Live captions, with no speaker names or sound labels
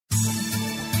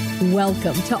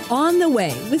Welcome to On the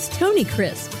Way with Tony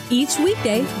Crisp. Each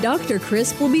weekday, Dr.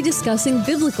 Crisp will be discussing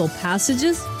biblical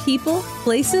passages, people,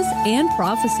 places, and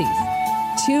prophecies.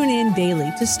 Tune in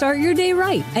daily to start your day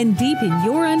right and deepen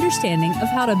your understanding of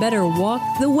how to better walk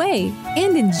the way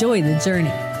and enjoy the journey.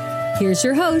 Here's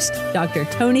your host, Dr.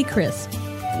 Tony Crisp.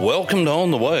 Welcome to On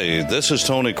the Way. This is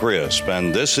Tony Crisp,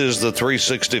 and this is the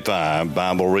 365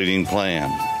 Bible Reading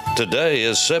Plan. Today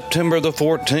is September the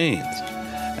 14th.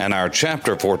 And our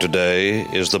chapter for today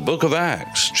is the book of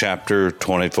Acts, chapter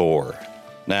 24.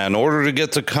 Now, in order to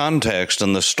get the context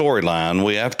and the storyline,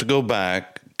 we have to go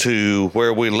back to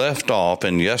where we left off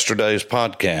in yesterday's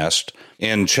podcast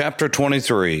in chapter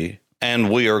 23,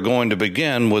 and we are going to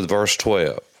begin with verse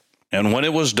 12. And when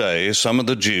it was day, some of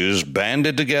the Jews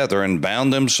banded together and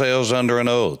bound themselves under an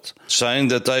oath, saying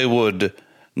that they would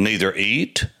neither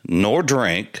eat nor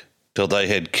drink till they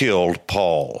had killed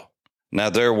Paul. Now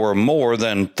there were more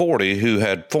than 40 who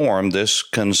had formed this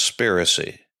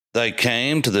conspiracy. They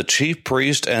came to the chief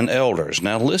priest and elders.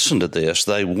 Now listen to this.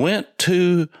 They went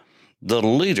to the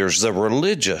leaders, the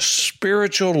religious,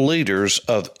 spiritual leaders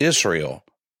of Israel,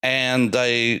 and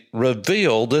they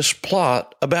revealed this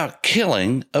plot about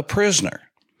killing a prisoner.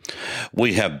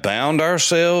 We have bound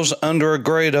ourselves under a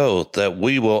great oath that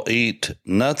we will eat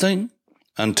nothing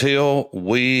until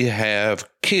we have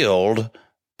killed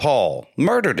Paul,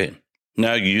 murdered him.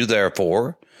 Now you,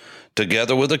 therefore,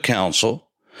 together with the council,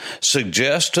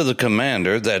 suggest to the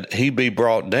commander that he be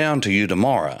brought down to you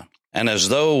tomorrow, and as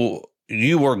though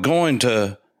you were going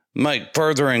to make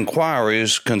further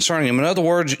inquiries concerning him. In other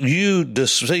words, you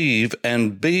deceive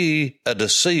and be a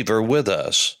deceiver with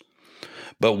us,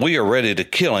 but we are ready to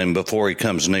kill him before he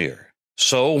comes near.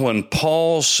 So when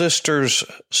Paul's sister's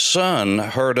son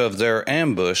heard of their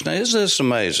ambush, now isn't this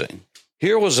amazing?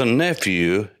 Here was a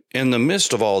nephew in the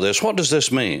midst of all this. What does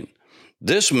this mean?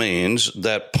 This means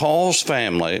that Paul's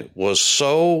family was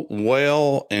so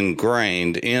well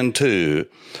ingrained into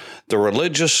the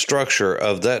religious structure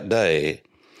of that day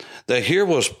that here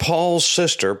was Paul's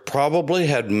sister, probably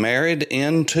had married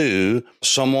into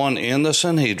someone in the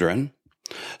Sanhedrin,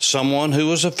 someone who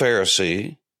was a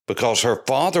Pharisee, because her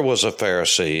father was a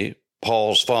Pharisee,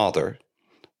 Paul's father.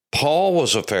 Paul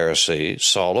was a Pharisee,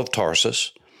 Saul of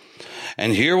Tarsus.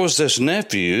 And here was this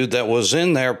nephew that was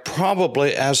in there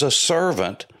probably as a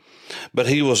servant, but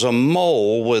he was a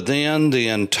mole within the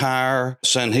entire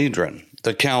Sanhedrin,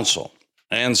 the council.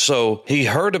 And so he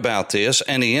heard about this,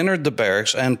 and he entered the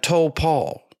barracks and told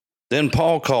Paul. Then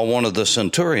Paul called one of the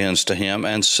centurions to him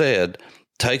and said,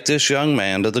 "Take this young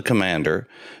man to the commander,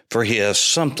 for he has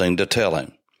something to tell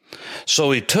him."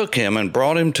 So he took him and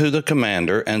brought him to the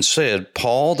commander and said,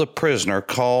 "Paul the prisoner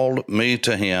called me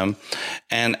to him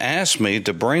and asked me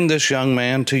to bring this young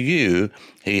man to you.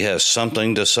 He has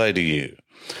something to say to you."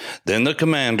 Then the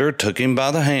commander took him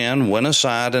by the hand, went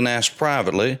aside and asked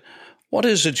privately, "What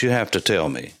is it you have to tell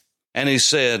me?" And he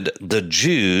said, "The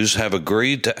Jews have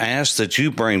agreed to ask that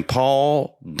you bring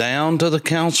Paul down to the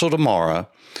council tomorrow,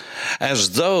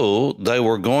 as though they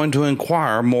were going to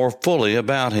inquire more fully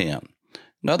about him."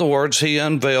 In other words, he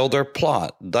unveiled their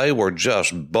plot. They were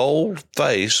just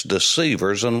bold-faced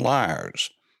deceivers and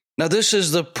liars. Now, this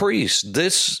is the priest.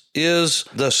 This is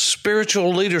the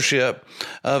spiritual leadership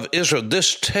of Israel.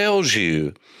 This tells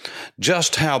you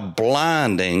just how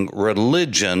blinding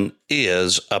religion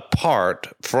is apart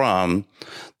from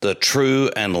the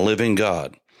true and living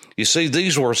God. You see,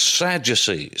 these were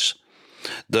Sadducees.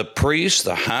 The priests,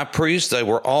 the high priest, they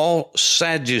were all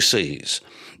Sadducees.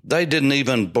 They didn't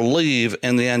even believe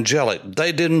in the angelic.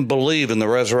 They didn't believe in the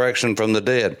resurrection from the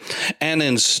dead. And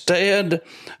instead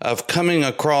of coming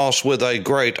across with a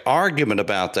great argument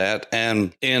about that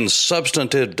and in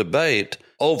substantive debate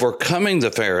overcoming the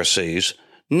Pharisees,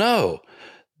 no,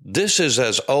 this is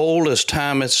as old as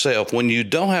time itself. When you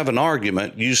don't have an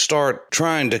argument, you start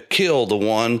trying to kill the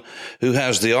one who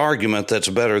has the argument that's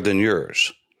better than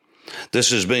yours.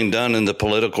 This is being done in the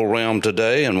political realm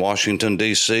today in Washington,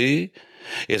 D.C.,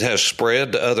 It has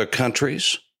spread to other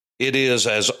countries. It is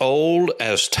as old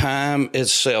as time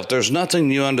itself. There's nothing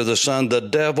new under the sun. The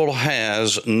devil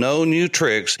has no new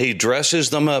tricks. He dresses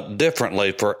them up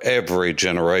differently for every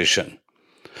generation.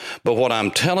 But what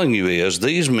I'm telling you is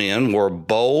these men were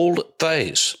bold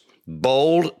face,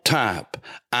 bold type,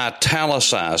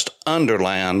 italicized,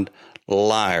 underlined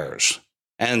liars.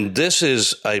 And this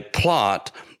is a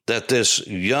plot that this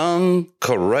young,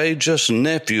 courageous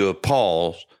nephew of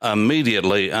Paul's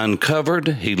immediately uncovered.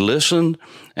 He listened,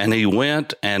 and he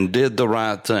went and did the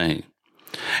right thing.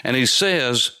 And he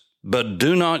says, "But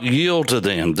do not yield to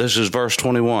them." This is verse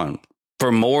 21.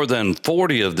 "For more than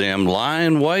 40 of them lie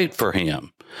in wait for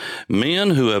him,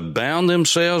 men who have bound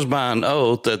themselves by an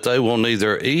oath that they will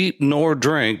neither eat nor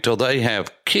drink till they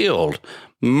have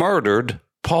murdered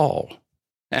Paul.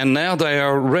 And now they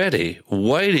are ready,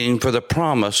 waiting for the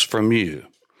promise from you.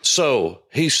 So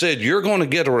he said, you're going to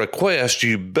get a request.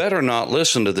 You better not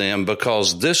listen to them,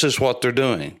 because this is what they're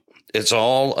doing. It's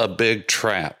all a big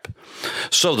trap.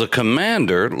 So the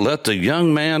commander let the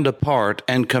young man depart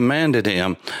and commanded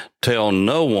him, tell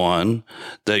no one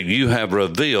that you have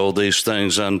revealed these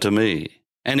things unto me.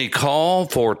 And he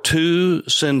called for 2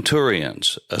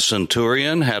 centurions. A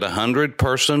centurion had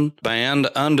 100-person band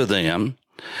under them.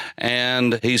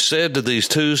 And he said to these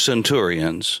 2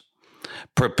 centurions,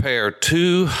 prepare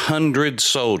 200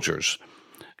 soldiers,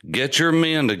 get your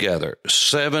men together,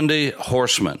 70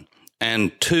 horsemen,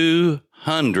 and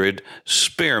 200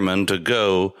 spearmen to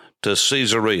go to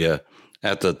Caesarea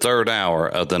at the 3rd hour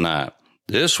of the night.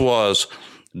 This was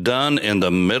done in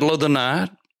the middle of the night.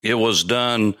 It was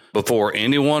done before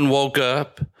anyone woke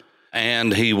up,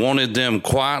 and he wanted them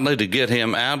quietly to get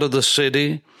him out of the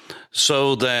city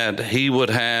so that he would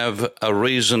have a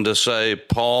reason to say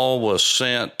Paul was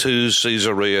sent to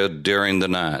Caesarea during the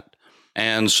night.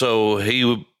 And so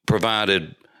he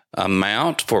provided a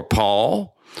mount for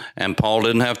Paul, and Paul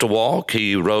didn't have to walk.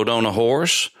 He rode on a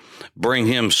horse, bring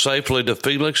him safely to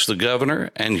Felix the governor.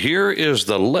 And here is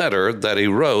the letter that he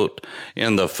wrote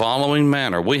in the following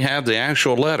manner. We have the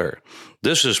actual letter.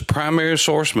 This is primary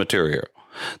source material.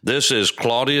 This is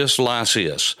Claudius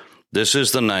Lysias. This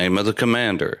is the name of the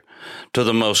commander. To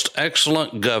the most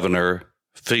excellent governor,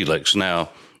 Felix.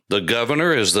 Now, the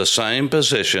governor is the same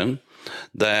position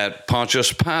that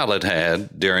Pontius Pilate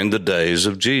had during the days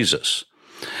of Jesus.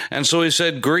 And so he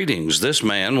said, greetings. This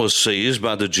man was seized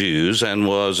by the Jews and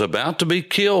was about to be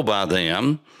killed by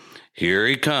them. Here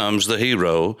he comes, the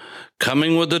hero.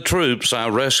 Coming with the troops, I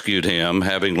rescued him,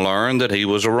 having learned that he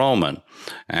was a Roman.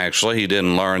 Actually, he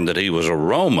didn't learn that he was a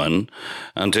Roman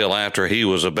until after he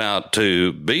was about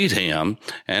to beat him.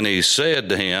 And he said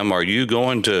to him, are you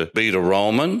going to beat a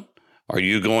Roman? Are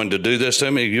you going to do this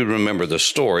to me? You remember the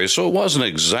story. So it wasn't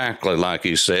exactly like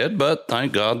he said, but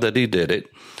thank God that he did it.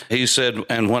 He said,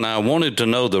 and when I wanted to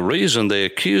know the reason they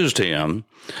accused him,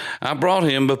 I brought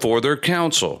him before their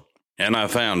council. And I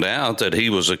found out that he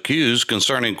was accused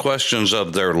concerning questions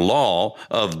of their law,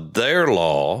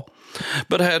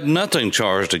 but had nothing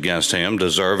charged against him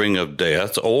deserving of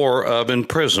death or of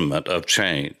imprisonment of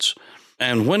chains.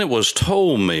 And when it was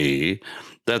told me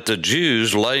that the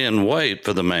Jews lay in wait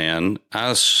for the man,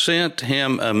 I sent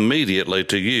him immediately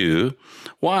to you.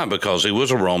 Why? Because he was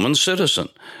a Roman citizen,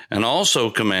 and also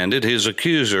commanded his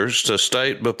accusers to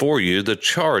state before you the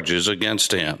charges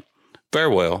against him.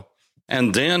 Farewell.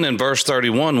 And then in verse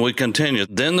 31, we continue.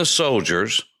 Then the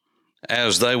soldiers,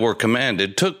 as they were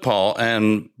commanded, took Paul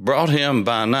and brought him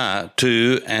by night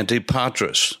to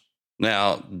Antipatris.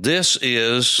 Now, this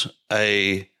is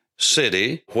a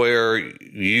city where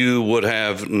you would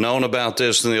have known about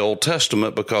this in the Old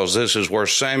Testament, because this is where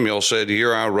Samuel said,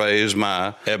 here I raise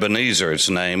my Ebenezer. Its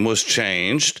name was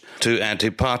changed to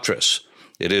Antipatris.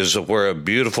 It is where a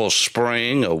beautiful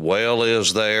spring, a well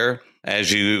is there.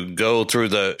 As you go through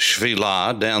the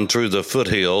Shvilah, down through the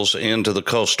foothills into the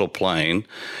coastal plain,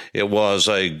 it was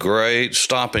a great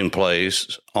stopping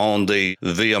place on the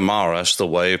Via Maris, the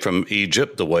way from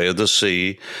Egypt, the way of the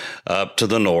sea, up to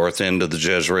the north into the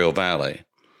Jezreel Valley.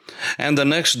 And the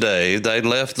next day they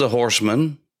left the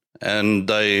horsemen, and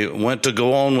they went to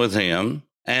go on with him,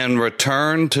 and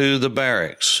returned to the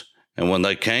barracks. And when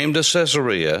they came to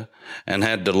Caesarea and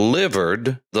had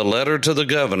delivered the letter to the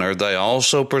governor, they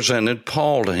also presented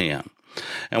Paul to him.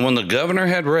 And when the governor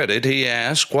had read it, he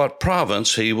asked what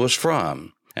province he was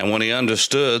from. And when he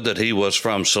understood that he was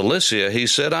from Cilicia, he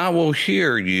said, I will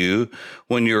hear you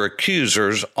when your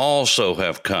accusers also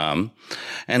have come.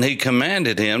 And he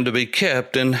commanded him to be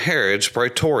kept in Herod's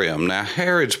praetorium. Now,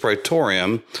 Herod's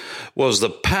praetorium was the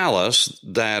palace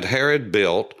that Herod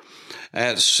built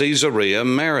at Caesarea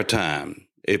Maritime.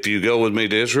 If you go with me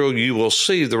to Israel, you will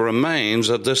see the remains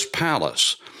of this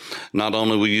palace. Not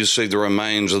only will you see the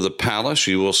remains of the palace,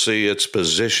 you will see its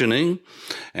positioning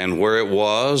and where it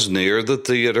was near the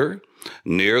theater,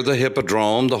 near the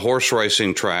hippodrome, the horse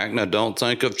racing track. Now, don't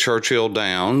think of Churchill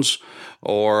Downs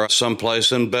or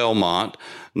someplace in Belmont.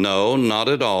 No, not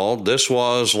at all. This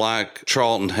was like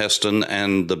Charlton Heston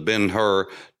and the Ben-Hur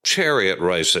chariot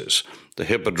races. The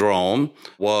hippodrome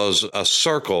was a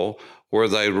circle where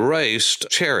they raced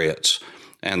chariots,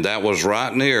 and that was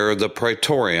right near the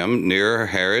praetorium, near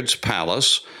Herod's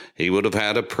palace. He would have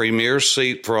had a premier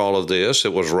seat for all of this.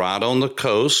 It was right on the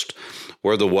coast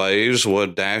where the waves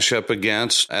would dash up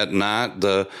against at night,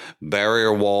 the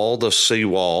barrier wall, the sea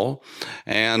wall.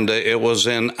 And it was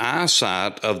in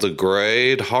eyesight of the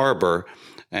great harbor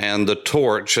and the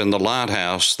torch and the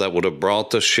lighthouse that would have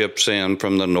brought the ships in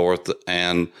from the north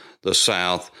and the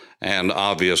south, and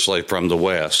obviously from the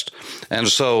west. And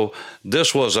so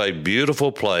this was a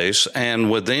beautiful place, and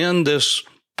within this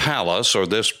palace or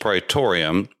this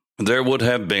praetorium, there would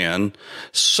have been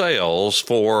cells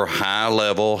for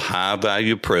high-level,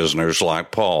 high-value prisoners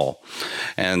like Paul.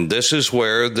 And this is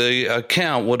where the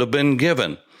account would have been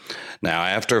given. Now,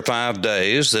 after 5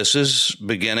 days, this is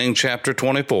beginning chapter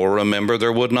 24. Remember,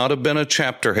 there would not have been a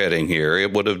chapter heading here.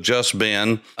 It would have just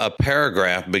been a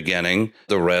paragraph beginning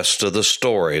the rest of the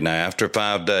story. Now, after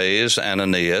 5 days,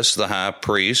 Ananias, the high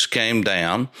priest, came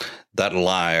down, that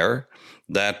liar,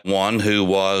 that one who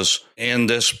was in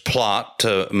this plot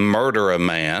to murder a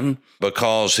man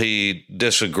because he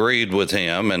disagreed with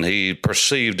him and he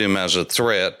perceived him as a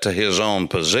threat to his own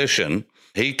position.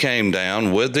 He came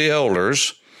down with the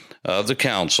elders of the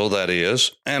council, that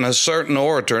is, and a certain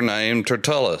orator named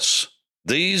Tertullus.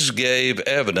 These gave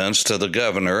evidence to the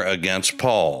governor against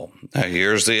Paul. Now,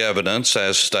 here's the evidence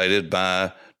as stated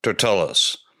by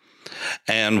Tertullus.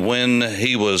 And when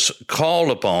he was called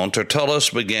upon,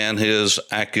 Tertullus began his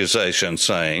accusation,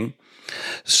 saying,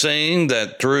 "Seeing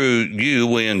that through you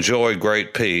we enjoy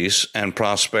great peace and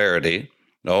prosperity,"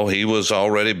 he was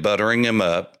already buttering him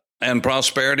up, "and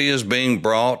prosperity is being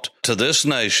brought to this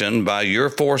nation by your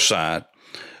foresight,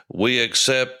 we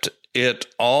accept it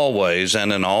always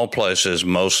and in all places,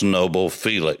 most noble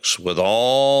Felix, with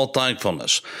all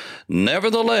thankfulness.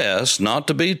 Nevertheless, not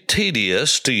to be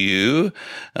tedious to you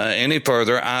any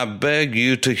further, I beg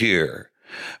you to hear,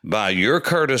 by your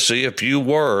courtesy, a few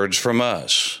words from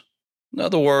us." In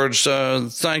other words,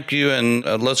 thank you, and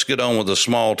let's get on with the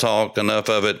small talk, enough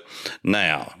of it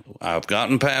now. I've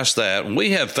gotten past that.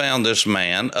 We have found this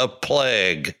man a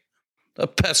plague, a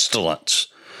pestilence,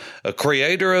 a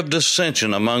creator of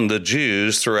dissension among the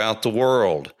Jews throughout the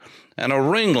world, and a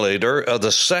ringleader of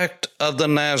the sect of the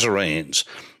Nazarenes.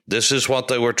 This is what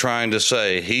they were trying to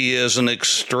say. He is an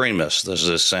extremist. Does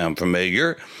this sound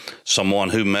familiar? Someone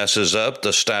who messes up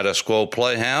the status quo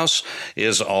playhouse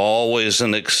is always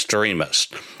an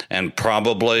extremist. And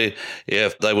probably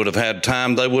if they would have had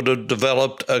time, they would have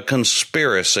developed a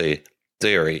conspiracy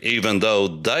theory, even though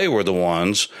they were the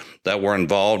ones that were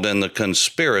involved in the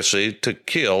conspiracy to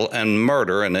kill and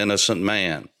murder an innocent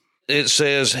man. It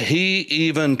says he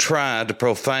even tried to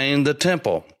profane the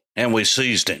temple, and we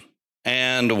seized him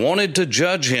and wanted to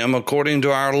judge him according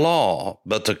to our law.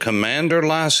 But the commander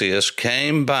Lysias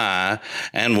came by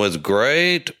and with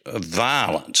great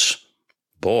violence,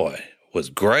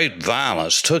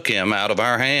 took him out of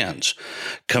our hands,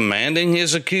 commanding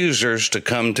his accusers to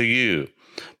come to you.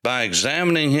 By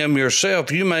examining him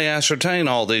yourself, you may ascertain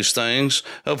all these things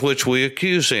of which we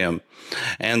accuse him.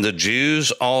 And the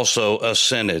Jews also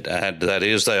assented. That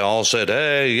is, they all said,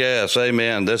 "Hey, yes,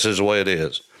 amen, this is the way it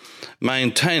is,"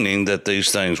 maintaining that these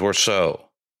things were so.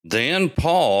 Then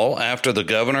Paul, after the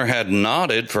governor had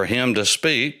nodded for him to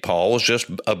speak, Paul was just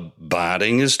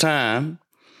biding his time.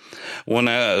 When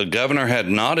the governor had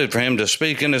nodded for him to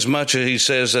speak, inasmuch as he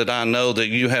says that I know that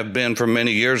you have been for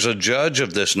many years a judge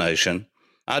of this nation,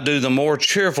 I do the more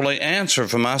cheerfully answer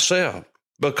for myself,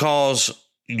 because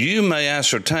you may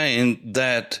ascertain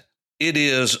that it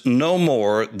is no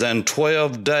more than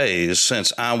 12 days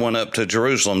since I went up to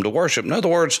Jerusalem to worship. In other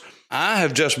words, I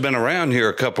have just been around here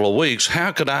a couple of weeks.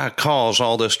 How could I cause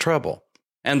all this trouble?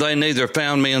 And they neither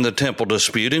found me in the temple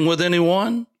disputing with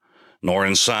anyone, nor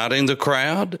inciting the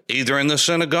crowd, either in the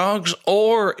synagogues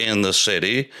or in the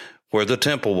city where the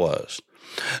temple was.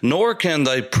 Nor can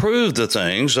they prove the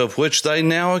things of which they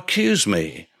now accuse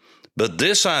me. But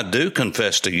this I do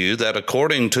confess to you, that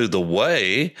according to the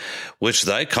way which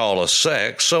they call a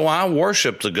sect, so I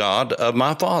worship the God of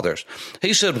my fathers.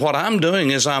 He said, what I'm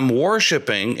doing is I'm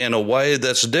worshiping in a way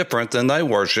that's different than they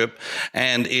worship,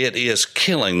 and it is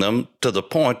killing them to the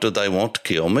point that they want to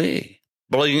kill me.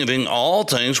 Believing all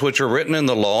things which are written in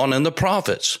the law and in the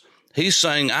prophets. He's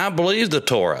saying, I believe the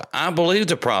Torah. I believe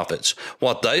the prophets.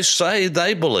 What they say,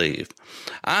 they believe.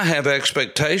 I have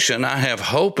expectation. I have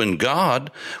hope in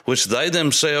God, which they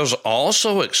themselves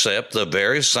also accept the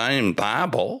very same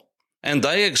Bible. And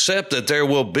they accept that there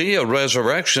will be a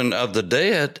resurrection of the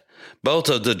dead, both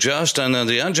of the just and of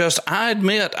the unjust. I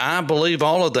admit I believe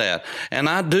all of that, and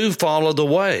I do follow the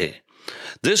way.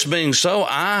 This being so,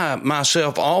 I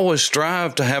myself always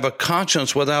strive to have a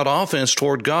conscience without offense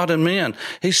toward God and men.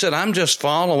 He said, I'm just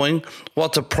following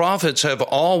what the prophets have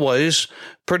always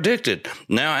predicted.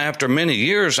 Now, after many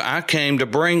years, I came to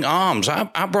bring alms.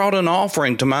 I brought an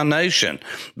offering to my nation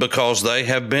because they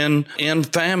have been in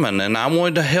famine, and I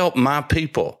wanted to help my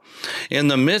people. In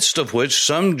the midst of which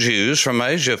some Jews from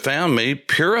Asia found me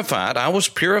purified. I was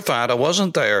purified. I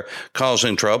wasn't there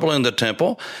causing trouble in the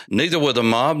temple, neither with a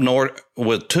mob nor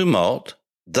with tumult.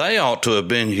 They ought to have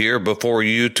been here before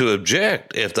you to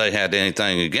object if they had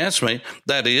anything against me.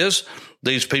 That is,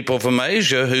 these people from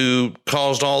Asia who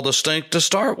caused all the stink to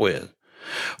start with.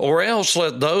 Or else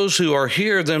let those who are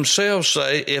here themselves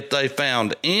say if they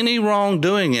found any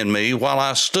wrongdoing in me while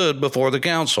I stood before the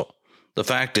council. The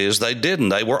fact is they didn't.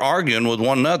 They were arguing with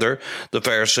one another, the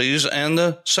Pharisees and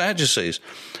the Sadducees.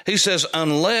 He says,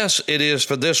 unless it is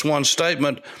for this one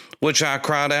statement which I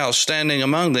cried out standing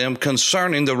among them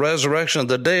concerning the resurrection of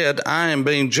the dead, I am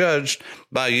being judged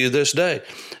by you this day.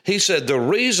 He said the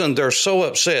reason they're so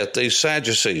upset, these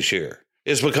Sadducees here,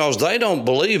 is because they don't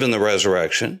believe in the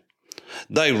resurrection.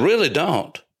 They really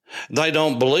don't. They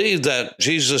don't believe that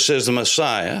Jesus is the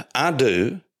Messiah. I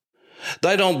do.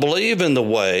 They don't believe in the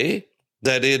way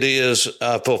that it is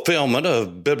a fulfillment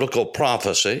of biblical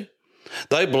prophecy.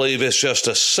 They believe it's just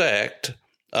a sect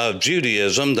of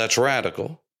Judaism that's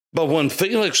radical. But when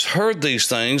Felix heard these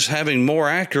things, having more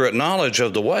accurate knowledge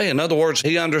of the way, in other words,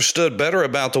 he understood better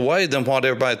about the way than what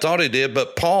everybody thought he did,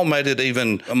 but Paul made it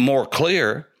even more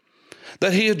clear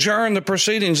that he adjourned the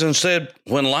proceedings and said,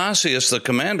 when Lysias, the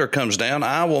commander, comes down,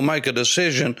 I will make a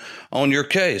decision on your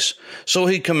case. So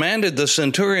he commanded the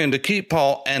centurion to keep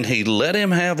Paul, and he let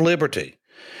him have liberty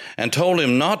and told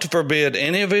him not to forbid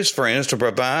any of his friends to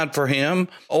provide for him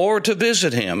or to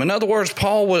visit him. In other words,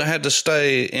 Paul had to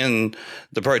stay in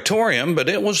the praetorium, but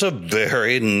it was a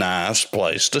very nice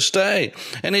place to stay.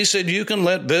 And he said, you can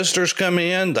let visitors come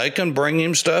in. They can bring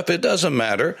him stuff. It doesn't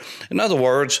matter. In other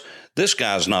words, this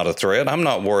guy's not a threat. I'm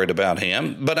not worried about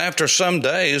him. But after some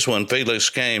days, when Felix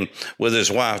came with his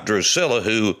wife Drusilla,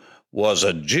 who was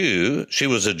a Jew, she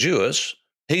was a Jewess,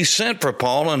 he sent for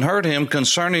Paul and heard him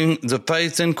concerning the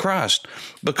faith in Christ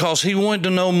because he wanted to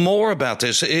know more about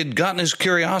this. It had gotten his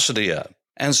curiosity up.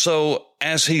 And so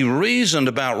as he reasoned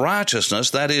about righteousness,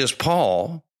 that is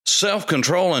Paul,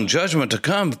 self-control and judgment to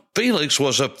come, Felix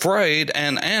was afraid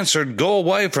and answered, go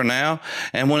away for now,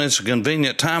 and when it's a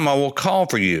convenient time, I will call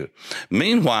for you.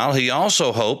 Meanwhile, he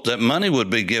also hoped that money would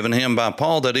be given him by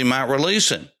Paul that he might release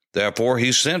him. Therefore,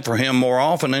 he sent for him more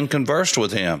often and conversed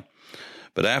with him.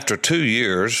 But after 2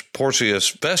 years, Porcius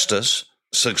Festus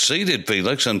succeeded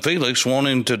Felix, and Felix,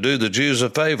 wanting to do the Jews a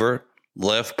favor,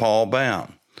 left Paul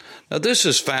bound. Now, this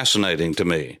is fascinating to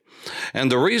me. And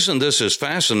the reason this is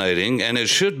fascinating, and it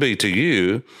should be to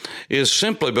you, is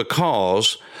simply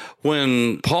because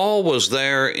when Paul was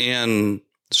there in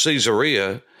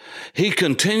Caesarea, he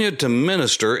continued to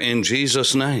minister in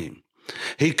Jesus' name.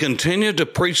 He continued to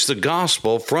preach the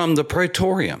gospel from the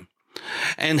praetorium.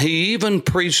 And he even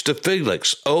preached to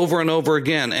Felix over and over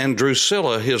again, and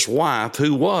Drusilla, his wife,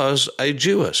 who was a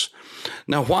Jewess.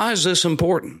 Now, why is this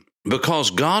important? Because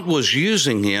God was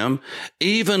using him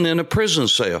even in a prison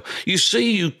cell. You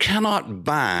see, you cannot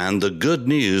bind the good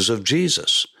news of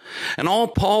Jesus. And all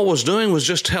Paul was doing was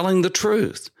just telling the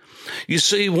truth. You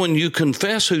see, when you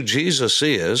confess who Jesus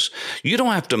is, you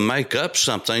don't have to make up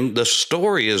something. The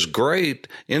story is great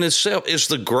in itself. It's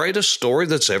the greatest story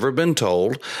that's ever been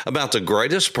told about the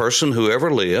greatest person who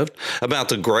ever lived, about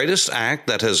the greatest act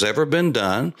that has ever been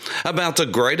done, about the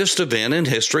greatest event in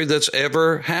history that's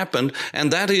ever happened,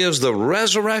 and that is the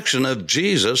resurrection of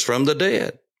Jesus from the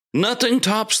dead. Nothing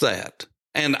tops that.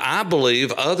 And I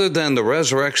believe, other than the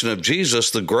resurrection of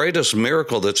Jesus, the greatest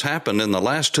miracle that's happened in the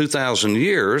last 2,000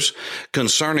 years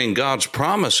concerning God's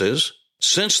promises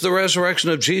since the resurrection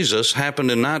of Jesus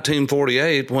happened in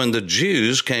 1948 when the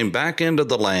Jews came back into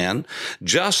the land,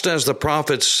 just as the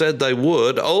prophets said they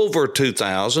would, over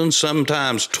 2,000,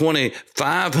 sometimes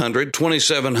 2,500,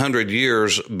 2,700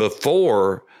 years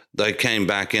before they came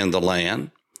back in the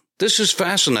land. This is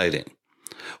fascinating.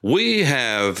 We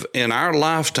have, in our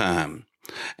lifetime,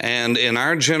 and in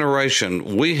our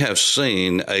generation, we have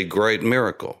seen a great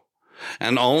miracle.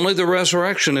 And only the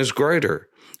resurrection is greater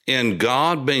in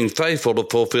God being faithful to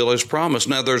fulfill his promise.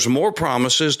 Now, there's more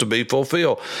promises to be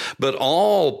fulfilled, but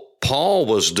all Paul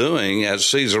was doing at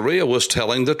Caesarea was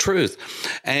telling the truth.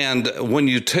 And when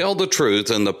you tell the truth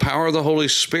in the power of the Holy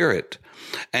Spirit,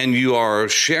 and you are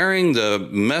sharing the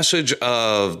message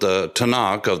of the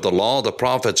Tanakh, of the law, the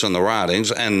prophets, and the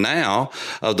writings, and now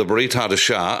of the Brit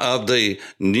Hadashah, of the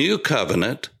new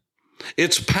covenant,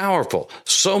 it's powerful.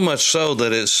 So much so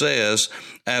that it says,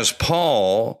 as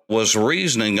Paul was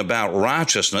reasoning about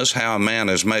righteousness, how a man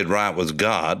is made right with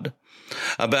God,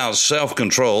 about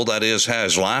self-control, that is, how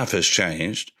his life has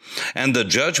changed, and the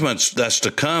judgments that's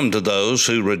to come to those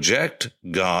who reject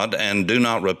God and do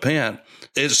not repent,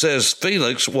 it says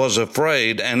Felix was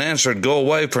afraid and answered, "Go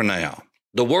away for now."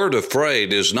 The word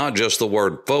afraid is not just the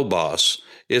word phobos,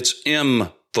 it's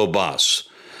phobos.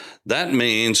 That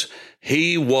means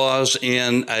he was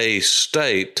in a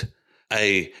state,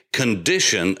 a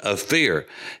condition of fear.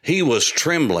 He was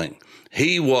trembling.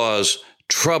 He was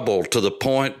troubled to the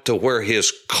point to where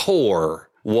his core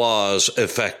was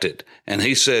affected. And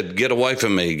he said, "Get away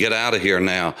from me. Get out of here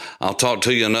now. I'll talk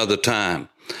to you another time."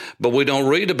 But we don't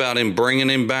read about him bringing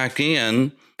him back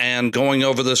in and going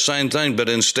over the same thing. But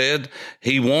instead,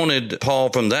 he wanted Paul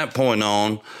from that point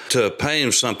on to pay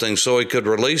him something so he could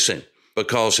release him,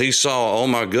 because he saw, oh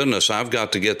my goodness, I've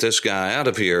got to get this guy out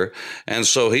of here. And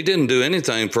so he didn't do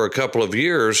anything for a couple of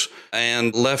years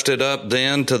and left it up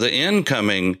then to the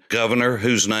incoming governor,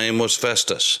 whose name was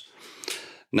Festus.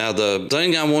 Now, the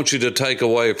thing I want you to take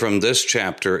away from this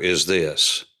chapter is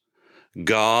this: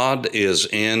 God is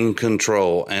in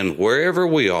control, and wherever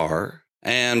we are,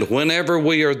 and whenever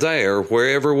we are there,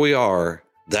 wherever we are,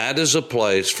 that is a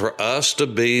place for us to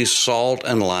be salt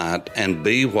and light and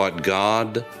be what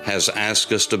God has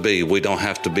asked us to be. We don't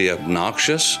have to be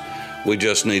obnoxious. We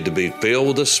just need to be filled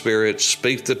with the Spirit,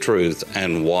 speak the truth,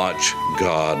 and watch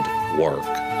God work.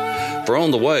 For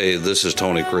On the Way, this is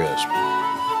Tony Crisp.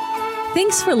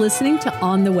 Thanks for listening to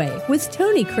On the Way with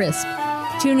Tony Crisp.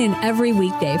 Tune in every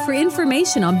weekday for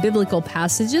information on biblical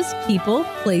passages, people,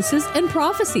 places, and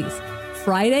prophecies.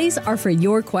 Fridays are for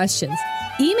your questions.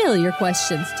 Email your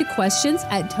questions to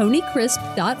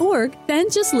questions@tonycrisp.org. Then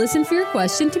just listen for your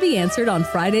question to be answered on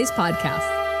Friday's podcast.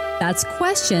 That's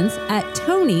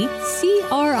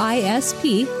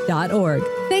questions@tonycrisp.org.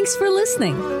 Thanks for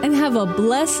listening and have a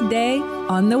blessed day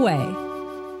on the way.